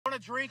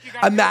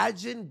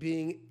Imagine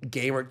being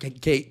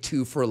Gamergate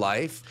 2 for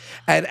life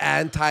and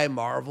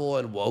anti-Marvel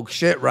and woke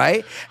shit,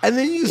 right? And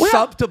then you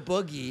sub to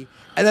Boogie,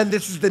 and then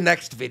this is the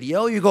next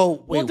video. You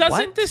go, wait, well,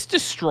 doesn't this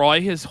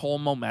destroy his whole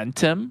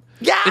momentum?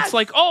 Yeah. It's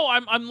like, oh,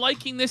 I'm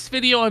liking this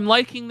video. I'm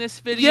liking this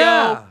video.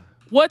 Yeah.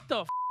 What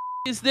the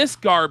is this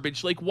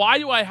garbage? Like, why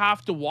do I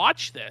have to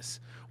watch this?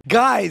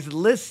 Guys,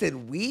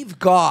 listen,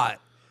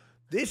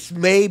 this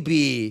may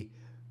be,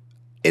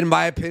 in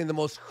my opinion, the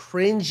most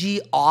cringy,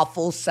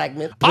 awful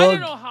segment. I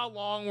don't know how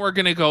long we're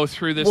going to go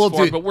through this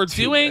but we're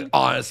doing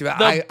honestly,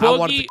 the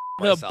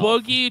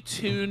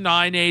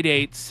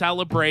BOOGIE2988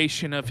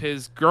 celebration of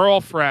his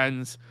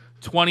girlfriend's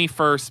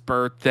 21st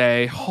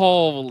birthday.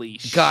 Holy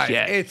Guys,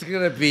 shit. it's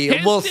going to be,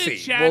 we'll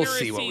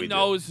see what we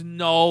knows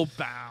no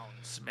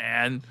bounds,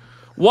 man.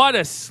 What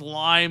a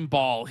slime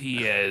ball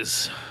he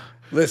is.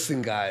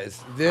 Listen,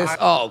 guys, this,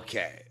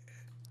 okay.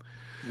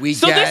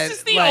 This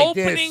is the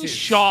opening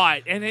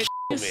shot, and it's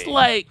just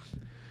like,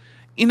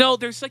 you know,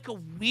 there's like a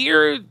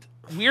weird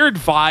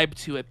vibe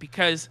to it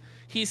because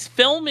he's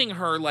filming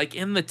her like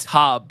in the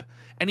tub,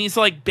 and he's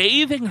like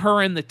bathing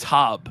her in the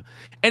tub.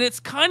 And it's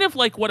kind of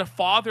like what a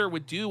father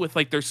would do with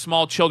like their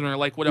small children, or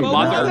like what a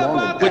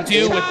mother would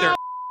do with their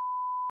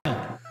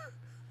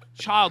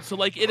child. So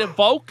like it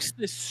evokes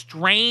this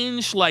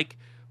strange like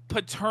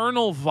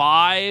paternal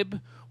vibe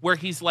where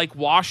he's like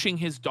washing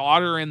his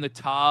daughter in the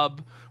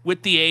tub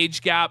with the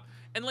age gap.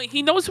 And like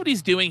he knows what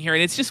he's doing here.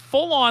 And it's just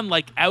full on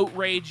like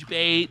outrage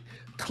bait,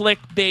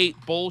 clickbait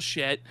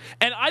bullshit.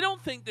 And I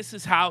don't think this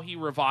is how he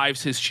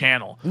revives his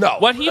channel. No.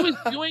 What he was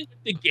doing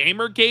with the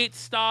Gamergate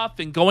stuff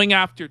and going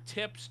after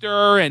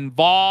Tipster and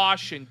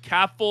Vosh and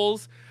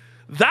Keffels,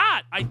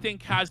 that I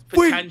think has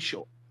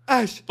potential. Wait,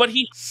 Ash, but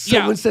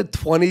someone said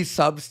 20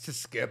 subs to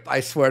Skip. I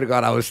swear to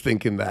God, I was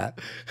thinking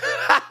that.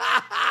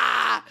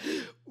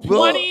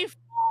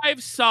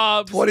 25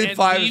 subs.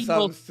 25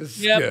 subs to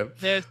Skip.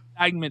 This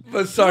segment.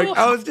 But sorry,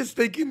 I was just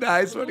thinking that.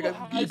 I swear to God.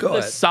 You go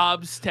ahead.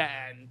 Subs to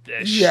end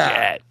this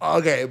shit.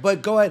 Okay,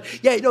 but go ahead.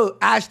 Yeah, you know,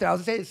 Ashton, I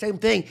was saying the same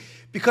thing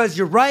because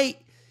you're right.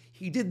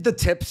 He did the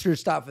tipster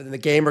stuff and the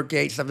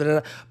Gamergate stuff,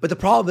 but the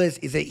problem is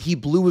that he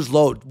blew his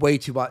load way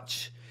too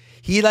much.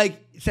 He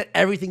like said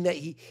everything that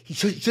he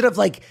should have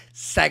like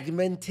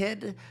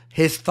segmented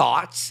his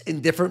thoughts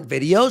in different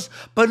videos,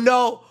 but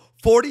no.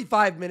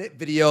 45-minute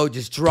video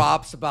just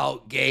drops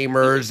about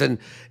gamers, and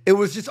it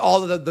was just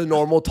all of the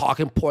normal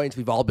talking points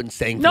we've all been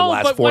saying for the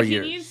last 4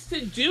 years. What he needs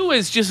to do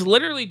is just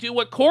literally do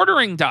what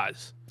Quartering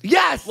does.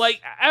 Yes!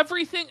 Like,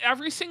 every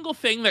single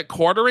thing that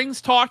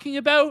Quartering's talking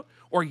about,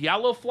 or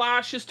Yellow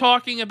Flash is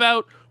talking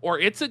about, or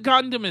It's a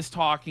Gundam is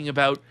talking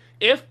about,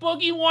 if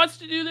Boogie wants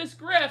to do this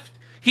grift,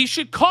 he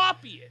should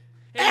copy it.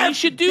 And he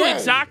should do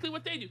exactly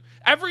what they do.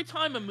 Every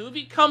time a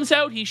movie comes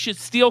out, he should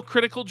steal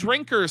Critical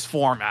Drinkers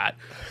format.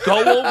 Go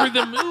over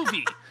the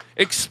movie.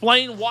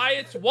 Explain why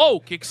it's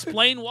woke.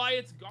 Explain why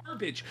it's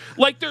garbage.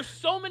 Like, there's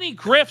so many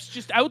grifts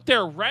just out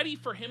there ready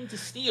for him to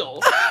steal.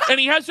 And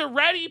he has a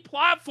ready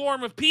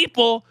platform of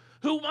people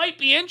who might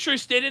be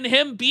interested in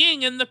him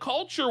being in the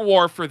culture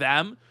war for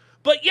them.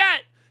 But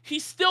yet, he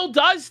still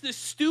does this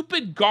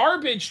stupid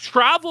garbage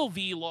travel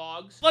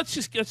vlogs. Let's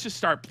just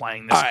start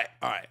playing this.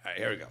 All right.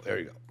 Here we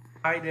go.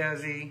 Hi,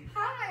 Desi.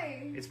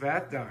 Hi. It's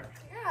bath dark.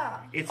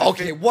 Yeah. It's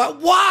okay,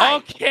 what? Why?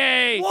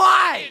 Okay.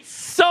 Why? It's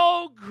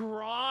so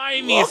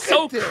grimy. It's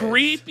so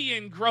creepy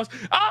and gross.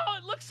 Oh,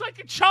 it looks like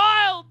a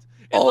child.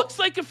 It looks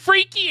like a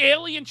freaky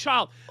alien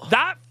child.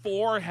 That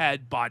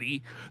forehead,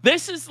 buddy.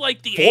 This is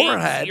like the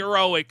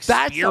 8-0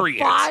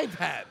 experience. That's a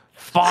 5-head.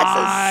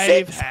 That's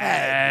a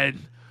 6-head.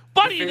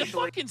 Buddy, the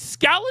fucking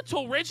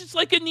skeletal ridge is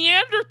like a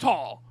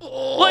Neanderthal.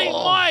 Like,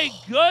 my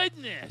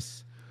goodness.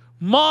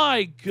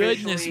 My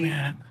goodness,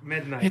 man.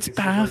 Midnight. It's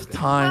bath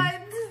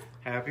time.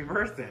 Happy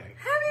birthday.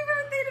 Happy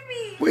birthday to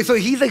me. Wait, so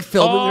he's like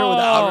filming her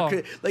without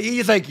like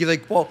he's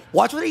like, well,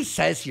 watch what he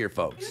says here,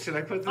 folks. Should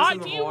I put this in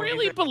the do you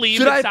really vlog? believe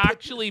it's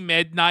actually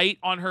midnight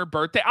on her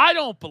birthday? I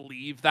don't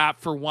believe that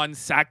for 1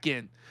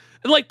 second.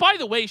 And like, by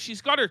the way, she's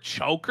got her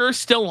choker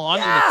still on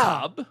in the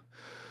tub.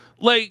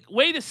 Like,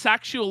 way to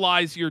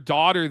sexualize your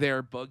daughter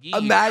there, Boogie.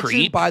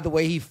 Imagine, by the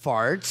way, he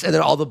farts and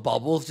then all the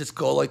bubbles just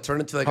go like turn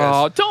into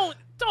like Don't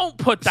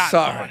put that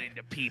thought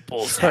into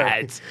people's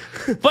heads.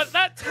 But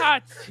that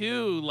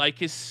tattoo,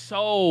 like, is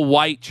so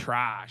white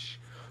trash.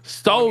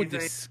 So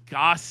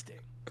disgusting.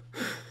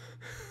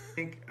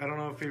 I don't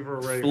know if people are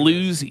ready.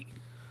 Floozy.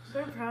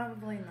 They're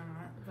probably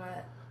not,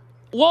 but...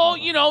 Well,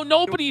 you know,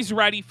 nobody's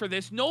ready for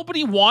this.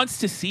 Nobody wants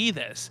to see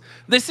this.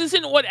 This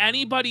isn't what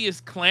anybody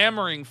is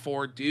clamoring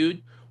for,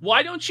 dude.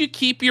 Why don't you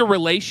keep your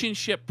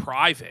relationship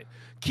private?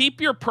 Keep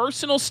your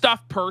personal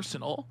stuff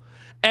personal.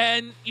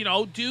 And, you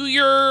know, do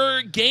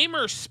your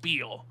gamer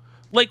spiel.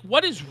 Like,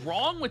 what is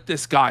wrong with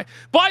this guy?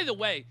 By the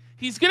way,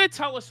 he's going to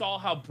tell us all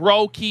how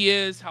broke he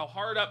is, how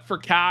hard up for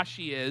cash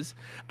he is,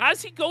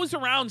 as he goes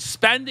around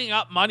spending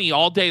up money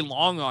all day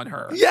long on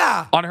her.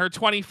 Yeah. On her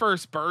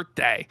 21st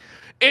birthday.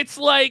 It's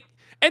like,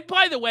 and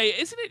by the way,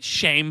 isn't it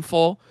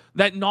shameful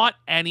that not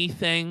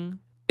anything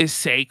is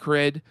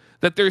sacred,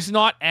 that there's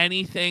not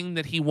anything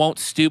that he won't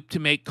stoop to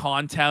make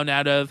content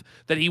out of,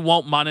 that he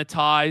won't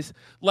monetize,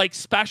 like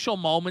special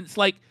moments,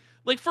 like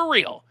for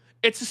real.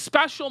 It's a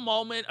special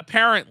moment,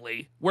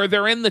 apparently, where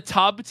they're in the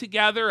tub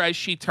together as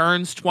she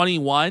turns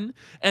 21,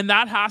 and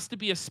that has to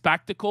be a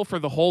spectacle for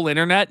the whole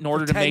internet in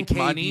order to make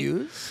money.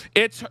 Views?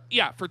 It's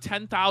for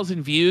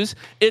 10,000 views.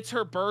 It's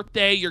her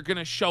birthday. You're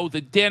gonna show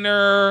the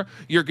dinner.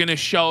 You're gonna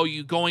show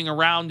you going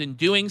around and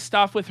doing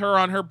stuff with her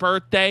on her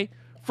birthday.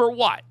 For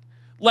what?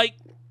 Like,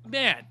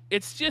 man,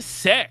 it's just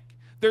sick.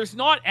 There's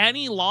not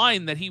any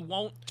line that he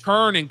won't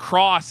turn and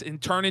cross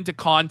and turn into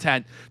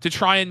content to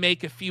try and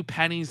make a few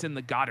pennies in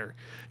the gutter.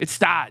 It's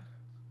sad.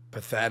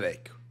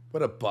 Pathetic.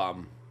 What a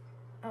bum.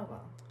 Oh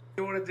well.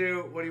 What do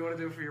you want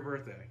to do for your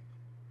birthday?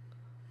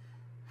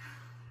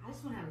 I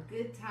just want to have a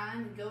good time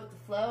and go with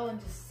the flow and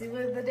just see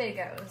where the day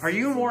goes. Are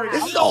you more?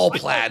 This is all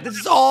planned. This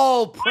is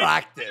all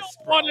practice.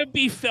 I don't want to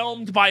be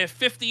filmed by a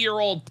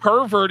 50-year-old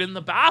pervert in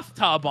the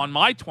bathtub on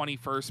my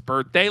 21st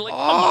birthday. Like, come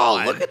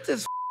on. Look at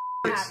this.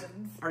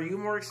 Are you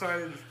more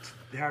excited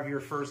to have your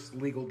first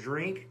legal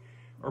drink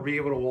or be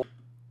able to walk?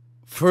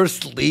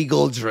 First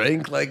legal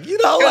drink, like, you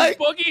know, Because like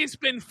Boogie's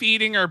been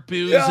feeding her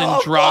booze Yeah, and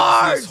of drugs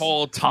course. this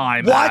whole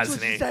time, watch hasn't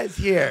what she he? says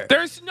here.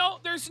 There's no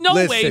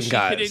Listen, way she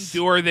guys. could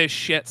endure this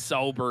shit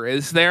sober,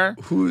 is there?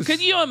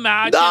 Could you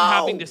imagine No.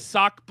 having to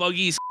suck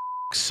Boogie's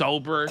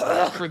sober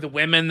for the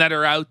women that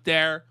are out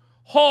there?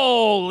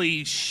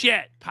 Holy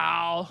shit,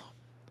 pal.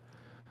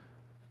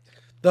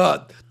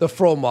 The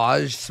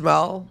fromage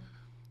smell.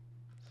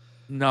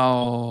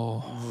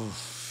 No.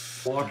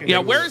 Walking Yeah,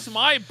 in where's with-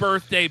 my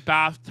birthday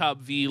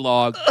bathtub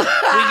vlog?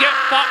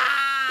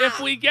 If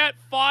we get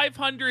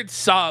 500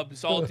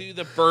 subs, I'll do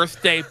the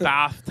birthday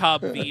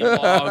bathtub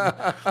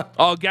vlog.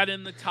 I'll get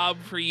in the tub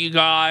for you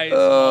guys.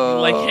 I'll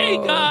be like, hey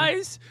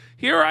guys,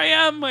 here I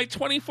am, my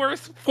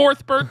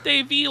 24th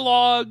birthday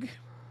vlog.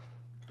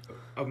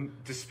 a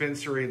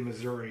dispensary in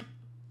Missouri?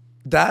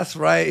 That's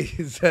right.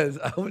 He says,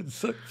 I would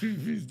suck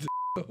PP's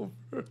over.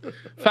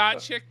 Fat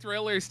Chick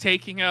Thriller's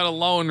taking out a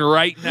loan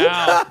right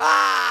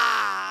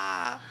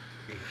now.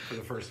 For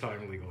the first time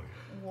legally.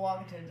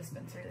 Walking to a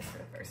dispensary for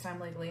the first time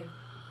legally.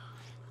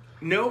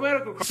 No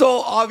medical.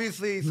 So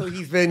obviously,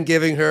 he's been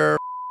giving her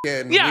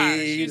Yeah,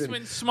 weed she's and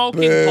been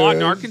smoking pot in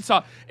booze.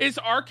 Arkansas. Is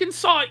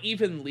Arkansas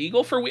even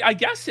legal for weed? I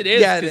guess it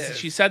is, Yeah, it because is.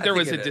 she said there I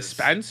was think a it is.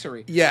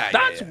 dispensary. Yeah,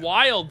 That's yeah.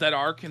 wild that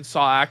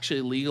Arkansas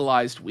actually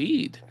legalized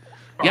weed.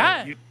 Oh,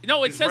 Yeah. you-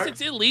 No, it it's says rec-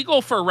 it's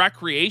illegal for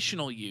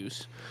recreational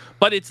use,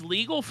 but it's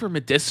legal for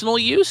medicinal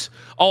use.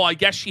 Oh, I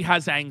guess she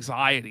has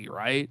anxiety,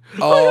 right? I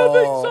have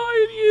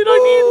anxiety and I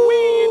need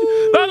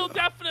weed. That'll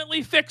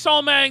definitely fix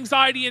all my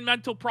anxiety and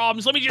mental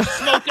problems. Let me just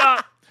smoke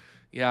up.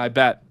 Yeah, I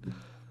bet.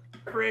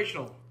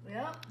 Recreational.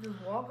 Yep,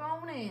 just walk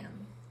on in.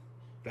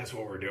 That's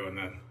what we're doing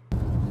then.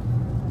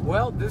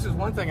 Well, this is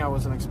one thing I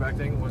wasn't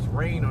expecting was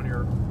rain on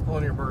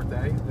your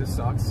birthday. This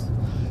sucks.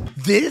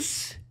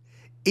 This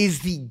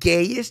is the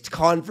gayest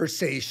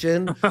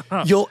conversation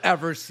you'll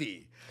ever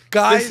see.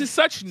 Guys, This is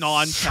such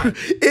nonsense.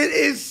 it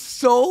is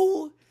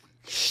so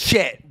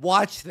shit.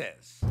 Watch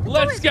this.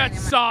 Let's get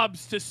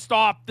subs to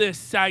stop this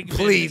segment.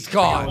 Please, Come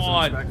God. I wasn't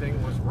on.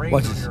 expecting was rain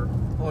What's on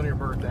this? your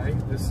birthday.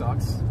 This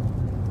sucks.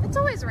 It's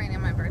always raining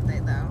on my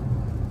birthday, though.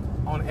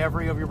 On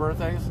every of your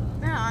birthdays,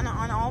 Yeah,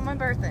 on all my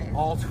birthdays.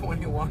 all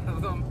 21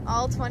 of them.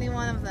 All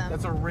 21 of them.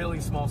 That's a really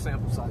small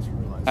sample size. You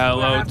realize. Hello,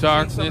 Well, I've seen some of the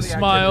darkness, activities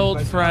my old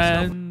by myself.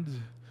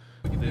 friend.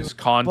 This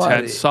content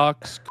Buddy.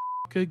 sucks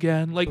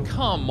again. Like,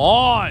 come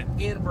on.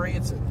 In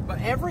Branson, but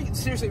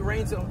seriously it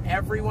rains on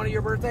every one of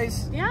your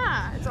birthdays.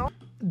 Yeah, it's all.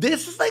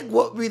 This is like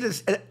what we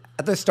just at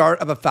the start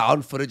of a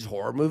found footage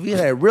horror movie,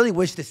 and I really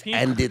wish this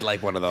ended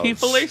like one of those.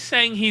 People are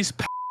saying he's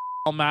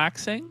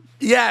maxing.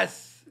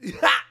 Yes.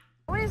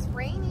 Always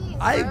rainy.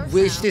 And I gross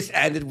wish out. this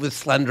ended with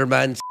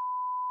Slenderman.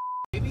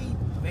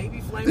 Maybe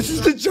Flame. This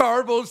is the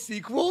Jarbo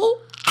sequel.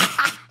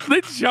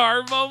 The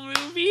Jarbo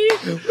movie?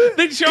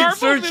 The Jarbo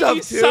Search movie Up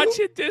is 2? such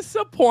a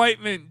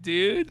disappointment,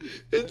 dude.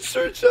 In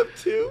Search Up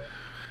 2.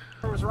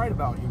 I was right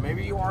about you.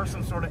 Maybe you are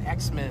some sort of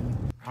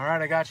X-Men. All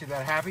right, I got you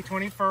that. Happy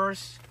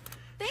 21st.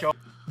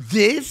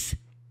 This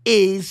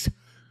is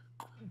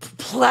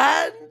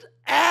planned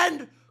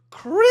and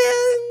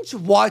cringe.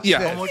 Watch Yeah.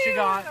 this. What you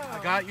got? I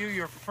got you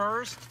your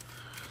first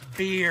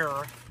beer.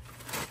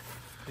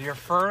 Your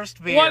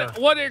first beer.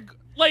 What are,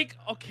 like,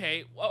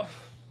 okay, well,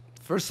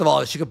 First of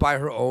all, she could buy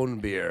her own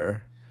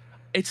beer.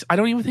 I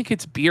don't even think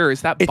it's beer.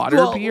 Is that It's- butter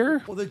well,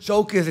 beer? Well, the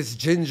joke is it's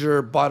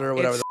ginger, butter,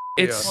 whatever.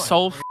 It's Yeah.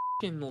 so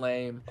fucking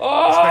lame.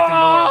 Expecting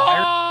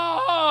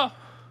Oh!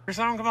 Your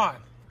song, come on.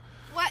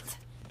 What?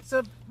 It's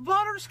a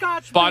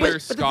butterscotch. But the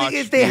Butterscotch thing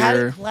is, they had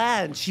beer. it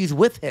planned. She's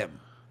with him.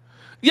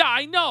 Yeah,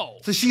 I know.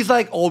 So she's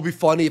like, oh, it'd be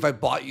funny if I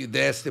bought you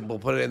this and we'll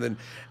put it in. And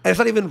it's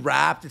not even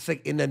wrapped. It's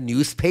like in a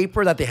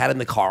newspaper that they had in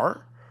the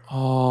car.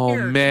 Oh,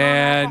 Beer, it's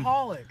man.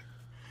 non-alcoholic.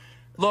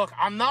 Look,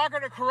 I'm not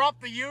going to corrupt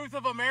the youth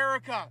of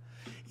America.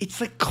 It's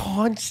like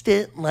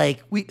constant,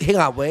 like, hang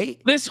on,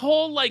 wait. This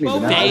whole, like,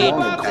 vague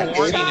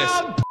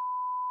corniness.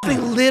 Thing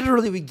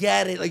literally, we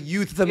get it. Like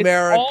Youth of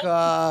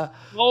America.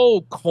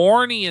 So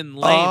corny and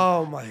lame.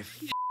 Oh my.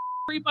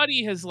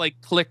 Everybody has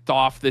like clicked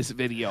off this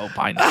video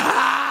by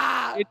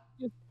now. It's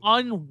just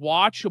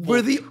unwatchable.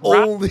 We're the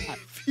only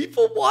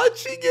people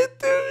watching it,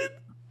 dude.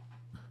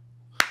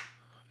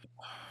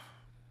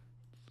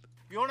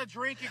 You want a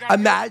drink? You got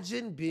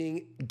Imagine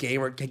being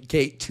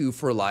Gamergate 2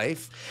 for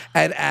life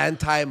and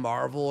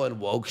anti-Marvel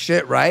and woke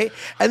shit, right?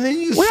 And then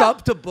you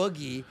sub to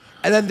Boogie,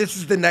 and then this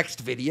is the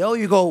next video.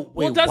 You go,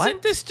 wait, well, doesn't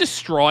what? this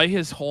destroy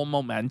his whole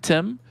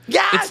momentum?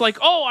 Yeah. It's like,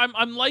 oh,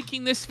 I'm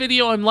liking this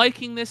video. I'm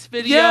liking this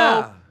video.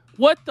 Yeah.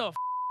 What the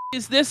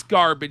is this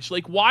garbage?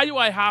 Like, why do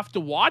I have to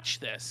watch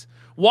this?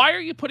 Why are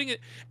you putting it?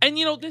 And,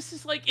 you know, this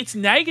is like, it's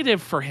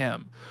negative for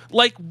him.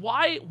 Like,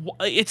 why?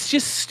 It's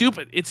just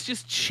stupid. It's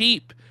just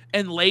cheap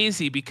and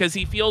lazy because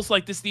he feels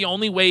like this is the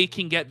only way he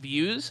can get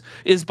views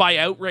is by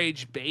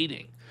outrage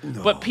baiting.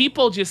 No. But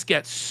people just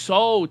get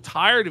so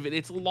tired of it.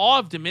 It's law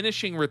of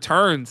diminishing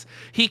returns.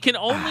 He can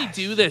only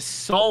do this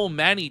so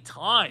many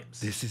times.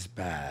 This is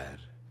bad.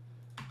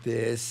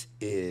 This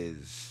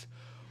is...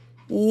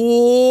 Whoa!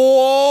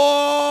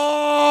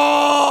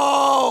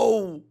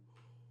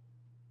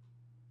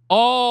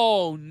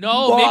 Oh,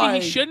 no. Maybe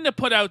he shouldn't have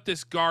put out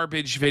this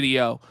garbage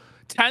video.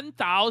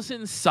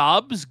 10,000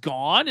 subs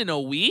gone in a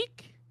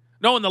week?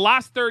 No, in the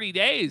last 30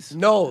 days.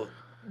 No,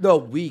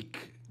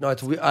 week. No,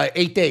 it's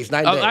 8 days,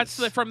 9 days.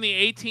 That's from the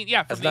 18th.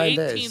 Yeah, from the 18th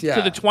days,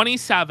 to the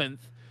 27th.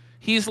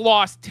 He's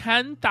lost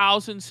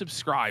 10,000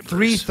 subscribers.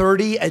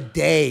 330 a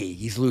day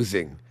he's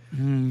losing.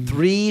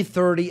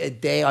 330 a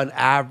day on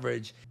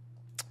average.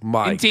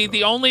 Indeed,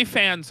 the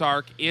OnlyFans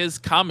arc is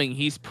coming.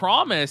 He's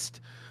promised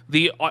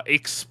the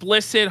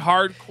explicit,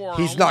 hardcore OnlyFans.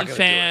 He's not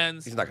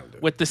going to do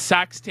it. With the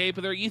sex tape.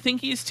 You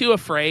think he's too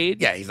afraid?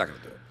 Yeah, he's not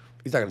going to do it.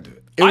 He's not going to do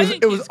it.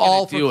 It was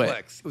all for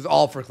clicks. It was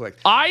all for clicks.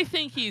 I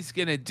think he's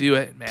going to do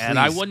it, man.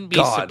 I wouldn't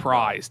be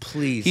surprised.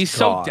 Please, he's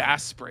so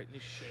desperate.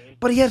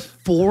 But he has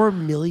 4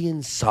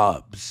 million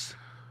subs.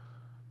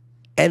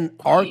 And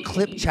our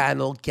clip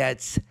channel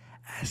gets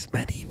as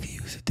many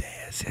views a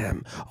day as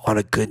him on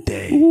a good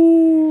day.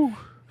 Ooh.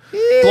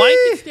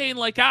 Blanket stain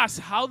like us.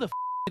 How the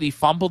did he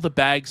fumble the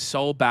bag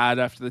so bad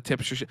after the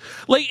tipster shit?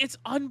 Like, it's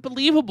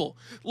unbelievable.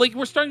 Like,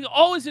 we're starting,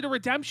 oh, is it a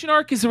redemption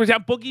arc? Is it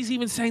Boogie's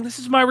even saying, this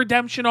is my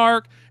redemption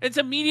arc? It's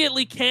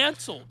immediately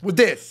canceled. With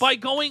this. By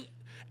going,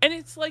 and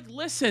it's like,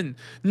 listen,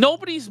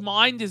 nobody's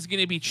mind is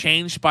going to be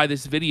changed by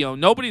this video.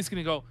 Nobody's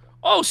going to go,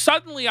 oh,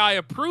 suddenly I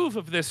approve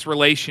of this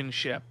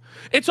relationship.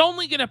 It's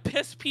only going to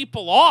piss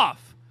people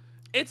off.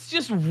 It's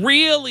just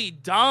really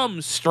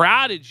dumb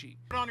strategy.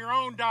 On your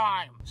own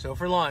dime. So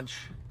for lunch,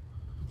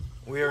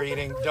 we are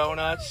eating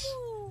donuts.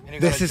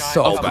 And this is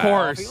so bad. Of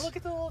course.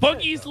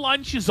 Boogie's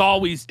lunch is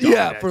always donuts.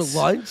 Yeah, for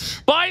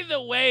lunch. By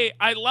the way,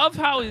 I love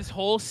how his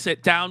whole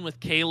sit down with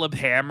Caleb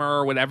Hammer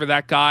or whatever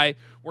that guy,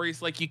 where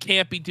he's like, you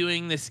can't be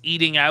doing this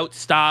eating out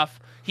stuff.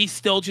 He's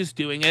still just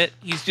doing it.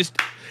 He's just,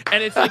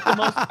 and it's like the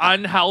most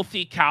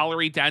unhealthy,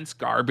 calorie-dense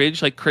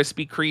garbage, like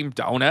Krispy Kreme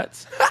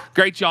donuts.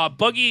 Great job.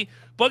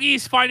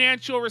 Boogie's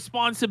financial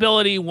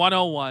responsibility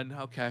 101.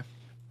 Okay.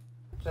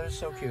 That is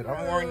so cute.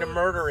 I'm going to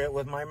murder it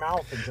with my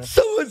mouth.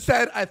 Someone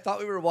said, I thought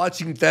we were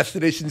watching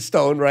Destination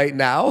Stone right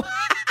now.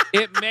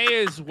 It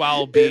may as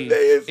well be.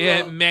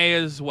 It may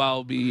as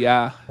well be,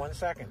 yeah. 1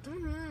 second.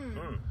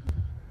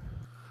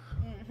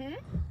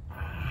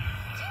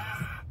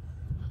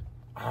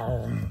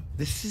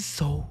 This is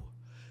so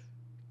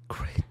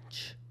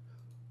cringe.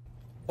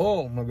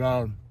 Oh my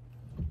god.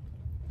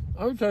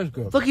 Oh, it tastes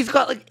good. Look, he's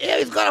got a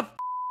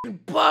f***ing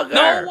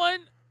bugger.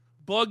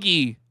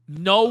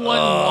 No one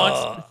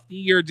wants to see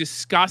your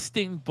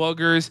disgusting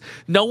boogers.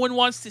 No one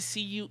wants to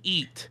see you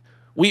eat.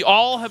 We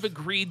all have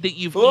agreed that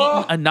you've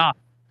eaten enough.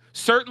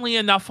 Certainly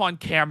enough on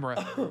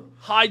camera.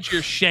 Hide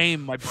your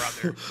shame, my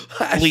brother.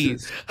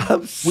 Please.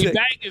 I'm sick. We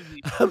beg of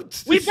you.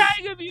 We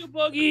beg of you,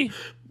 Boogie.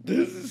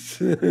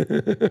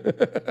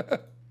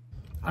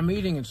 I'm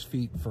eating its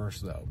feet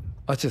first, though.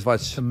 Watch this,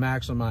 watch. To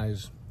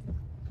maximize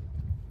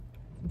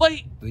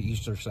the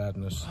Easter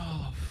sadness.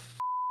 Oh,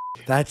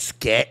 that's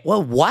scary.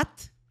 Well,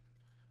 what?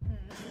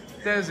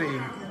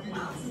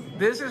 Desi,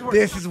 this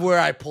is where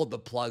I pulled the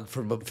plug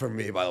for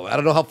me, by the way. I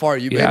don't know how far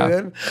you made it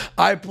in.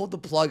 I pulled the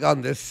plug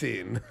on this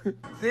scene.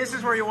 This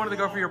is where you wanted to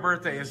go for your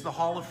birthday. It's the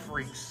Hall of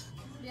Freaks.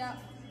 Yeah.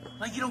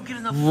 Like, you don't get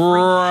enough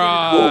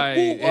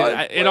freak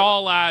shit. It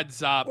all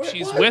adds up.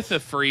 She's with a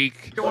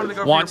freak.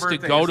 Wants to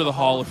go to the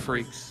Hall of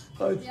Freaks.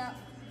 Yeah.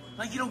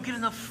 Like, you don't get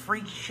enough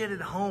freak shit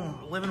at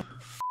home. Living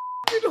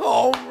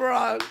home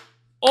run.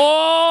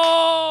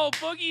 Oh,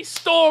 Boogie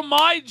stole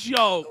my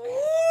joke.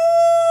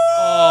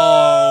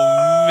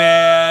 Oh,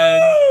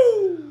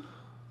 man.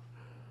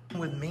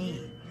 With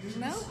me.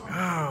 No.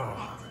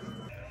 Oh.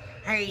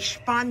 Hey,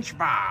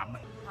 SpongeBob.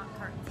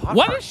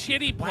 What a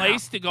shitty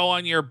place to go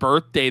on your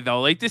birthday,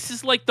 though. Like, this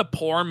is like the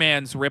poor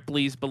man's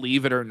Ripley's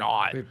Believe It or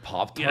Not. Wait,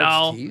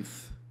 Pop-Tarts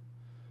teeth?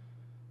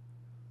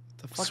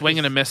 Swing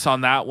and a miss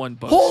on that one,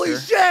 Bookster. Holy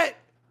shit!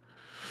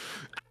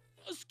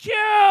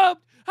 Cube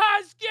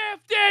has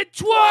gifted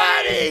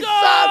 20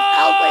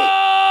 subs!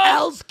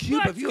 L's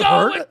Cube, have you heard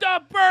heard with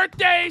the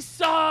birthday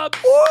subs.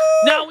 Woo!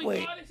 Now we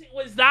Wait. gotta see,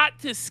 was that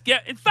to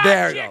skip? In fact,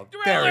 There we Chick go.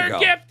 There we Thriller go.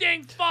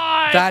 gifting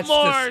 5 That's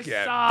more the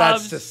skip. subs.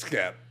 That's the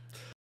skip.